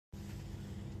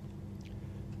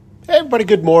Hey everybody,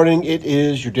 good morning. It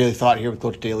is your Daily Thought here with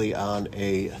Coach Daly on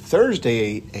a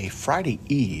Thursday, a Friday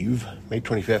Eve, May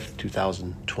 25th,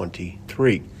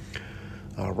 2023.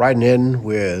 Riding in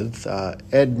with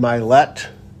Ed Milet,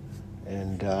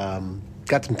 and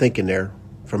got some thinking there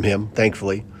from him,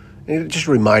 thankfully. And just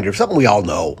a reminder of something we all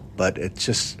know, but it's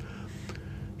just,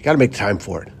 you got to make time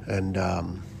for it. And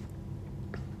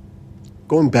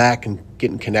going back and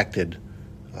getting connected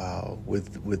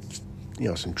with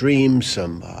some dreams,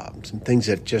 some things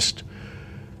that just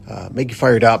make you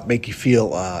fired up, make you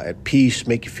feel at peace,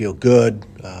 make you feel good.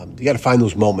 You got to find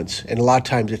those moments, and a lot of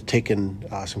times it's taken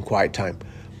some quiet time.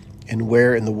 And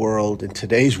where in the world, in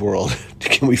today's world,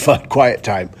 can we find quiet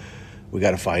time? We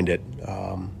got to find it.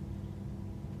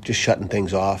 Just shutting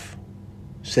things off,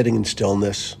 sitting in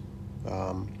stillness.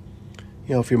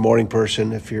 If you're a morning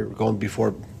person, if you're going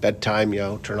before bedtime,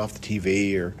 turn off the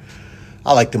TV. Or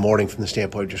I like the morning from the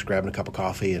standpoint of just grabbing a cup of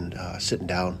coffee and sitting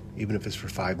down, even if it's for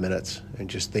 5 minutes, and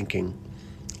just thinking.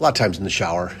 A lot of times in the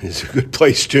shower is a good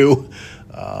place too.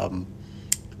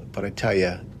 But I tell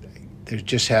you, there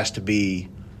just has to be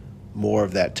more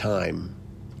of that time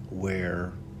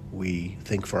where we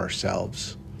think for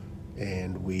ourselves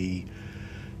and we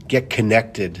get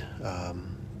connected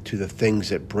to the things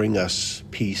that bring us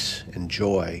peace and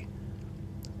joy,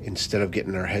 instead of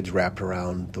getting our heads wrapped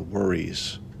around the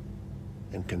worries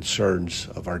and concerns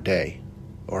of our day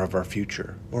or of our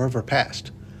future or of our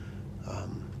past.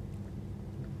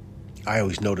 I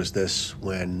always notice this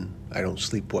when I don't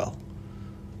sleep well.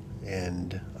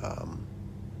 And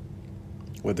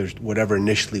whatever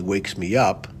initially wakes me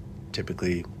up,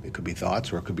 typically it could be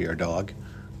thoughts or it could be our dog,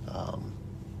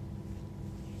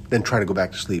 then trying to go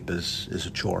back to sleep is a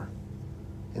chore.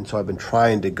 And so I've been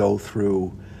trying to go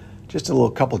through just a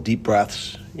little couple deep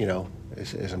breaths,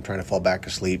 as I'm trying to fall back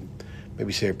asleep.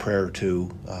 Maybe say a prayer or two,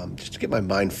 just to get my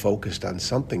mind focused on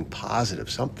something positive,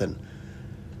 something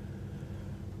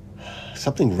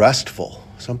restful,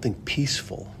 something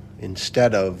peaceful,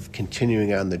 instead of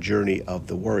continuing on the journey of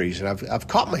the worries. And I've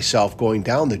caught myself going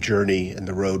down the journey and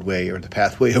the roadway or the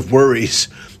pathway of worries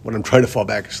when I'm trying to fall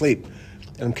back asleep.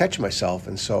 And I'm catching myself,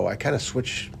 and so I kind of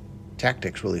switch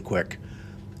tactics really quick.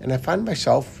 And I find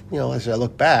myself, as I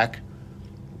look back,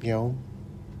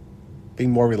 being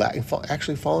more relaxed,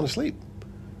 actually falling asleep.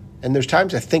 And there's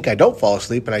times I think I don't fall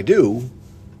asleep, and I do,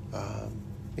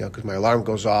 because my alarm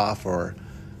goes off, or,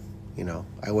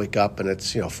 I wake up and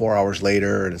it's, 4 hours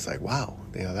later, and it's like, wow,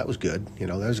 that was good.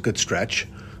 That was a good stretch.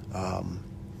 So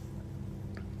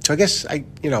I guess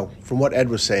from what Ed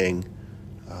was saying,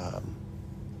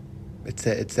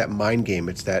 it's that mind game.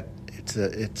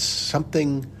 It's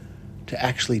something to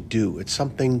actually do. It's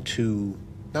something to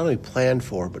not only plan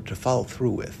for, but to follow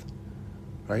through with,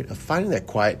 right? Of finding that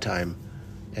quiet time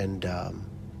and,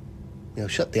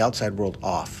 shut the outside world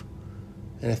off.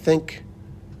 And I think,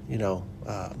 he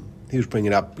was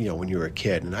bringing up, when you were a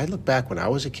kid. And I look back when I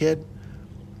was a kid,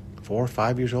 4 or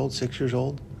 5 years old, 6 years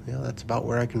old, that's about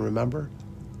where I can remember.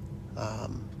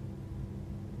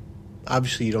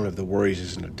 Obviously, you don't have the worries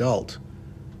as an adult,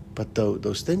 but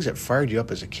those things that fired you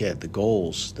up as a kid, the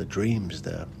goals, the dreams,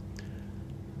 the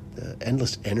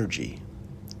endless energy,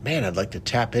 man, I'd like to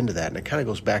tap into that. And it kind of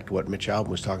goes back to what Mitch Albom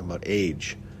was talking about,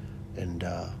 age. And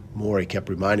Maury kept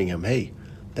reminding him, hey,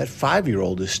 that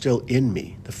 5-year-old is still in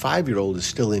me. The 5-year-old is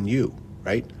still in you,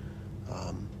 right?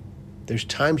 There's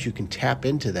times you can tap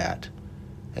into that.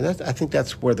 And I think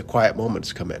that's where the quiet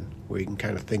moments come in, where you can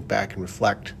kind of think back and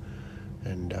reflect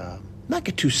and not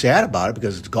get too sad about it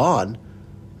because it's gone.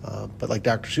 But like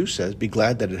Dr. Seuss says, be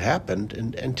glad that it happened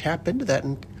and tap into that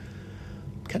and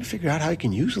kind of figure out how you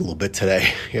can use it a little bit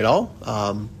today,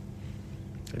 I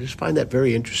just find that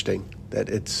very interesting, that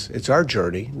it's our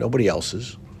journey, nobody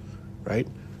else's, right?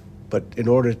 But in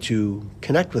order to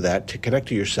connect with that, to connect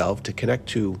to yourself, to connect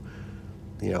to,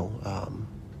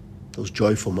 those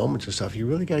joyful moments and stuff, you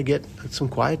really got to get some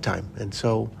quiet time. And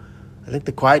so I think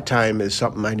the quiet time is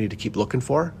something I need to keep looking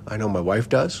for. I know my wife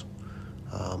does.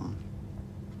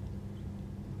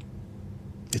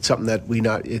 It's something that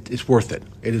it's worth it.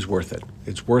 It is worth it.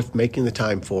 It's worth making the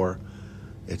time for.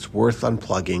 It's worth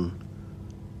unplugging.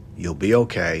 You'll be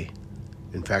okay.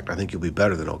 In fact, I think you'll be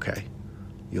better than okay.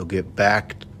 You'll get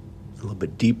back a little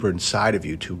bit deeper inside of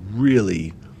you to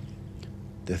really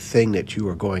the thing that you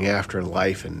are going after in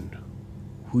life and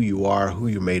who you are, who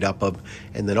you're made up of.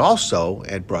 And then also,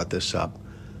 Ed brought this up,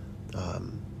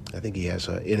 I think he has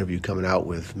an interview coming out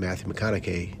with Matthew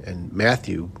McConaughey, and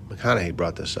Matthew McConaughey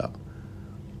brought this up.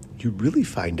 You really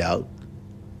find out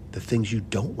the things you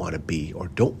don't want to be or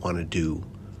don't want to do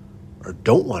or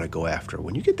don't want to go after.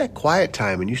 When you get that quiet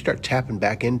time and you start tapping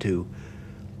back into,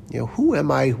 Who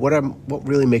am I? What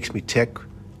really makes me tick?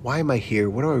 Why am I here?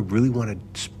 What do I really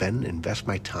want to invest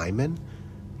my time in?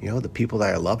 The people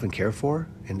that I love and care for,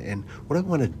 and what do I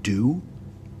want to do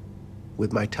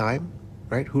with my time,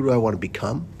 right? Who do I want to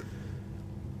become?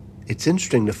 It's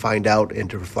interesting to find out and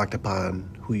to reflect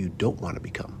upon who you don't want to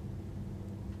become,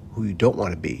 who you don't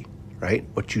want to be, right?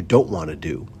 What you don't want to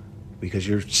do, because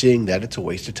you're seeing that it's a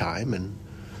waste of time, and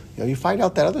you find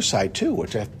out that other side too,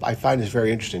 which I find is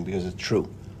very interesting because it's true,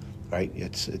 right?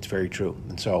 It's very true.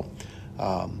 And so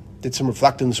did some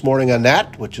reflecting this morning on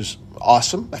that, which is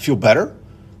awesome. I feel better.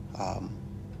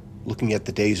 Looking at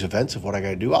the day's events of what I got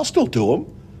to do. I'll still do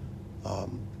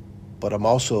them, but I'm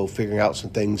also figuring out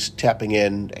some things, tapping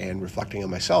in and reflecting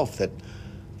on myself, that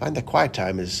I find that quiet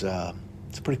time is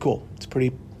it's pretty cool. It's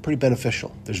pretty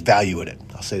beneficial. There's value in it.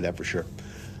 I'll say that for sure.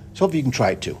 So hopefully you can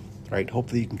try it too, right?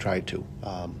 Hopefully you can try it too.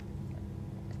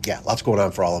 Lots going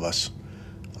on for all of us.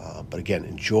 But again,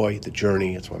 enjoy the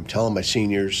journey. That's what I'm telling my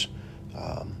seniors.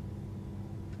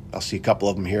 I'll see a couple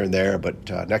of them here and there,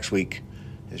 but next week,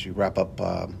 as we wrap up,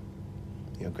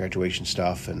 graduation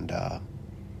stuff, and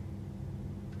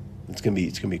it's gonna be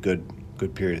a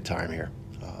good period of time here.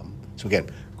 So again,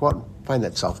 go out and find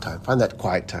that self time, find that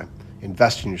quiet time,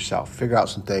 invest in yourself, figure out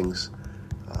some things,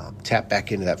 tap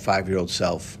back into that 5-year-old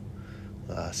self,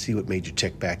 see what made you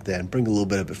tick back then, bring a little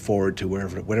bit of it forward to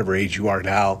whatever age you are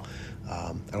now.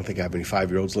 I don't think I have any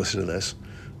 5-year-olds listening to this,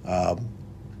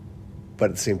 but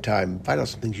at the same time, find out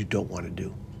some things you don't want to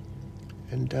do,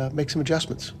 and make some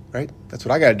adjustments, right? That's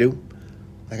what I got to do.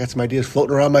 I got some ideas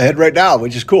floating around my head right now,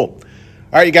 which is cool.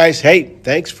 All right, you guys. Hey,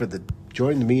 thanks for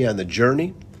joining me on the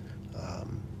journey.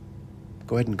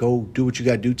 Go ahead and go do what you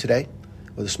got to do today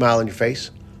with a smile on your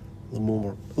face, a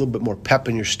little bit more pep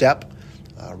in your step,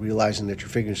 realizing that you're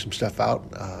figuring some stuff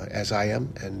out, as I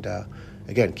am. And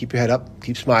again, keep your head up,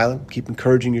 keep smiling, keep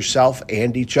encouraging yourself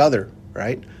and each other,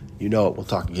 right? You know it. We'll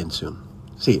talk again soon.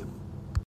 See you.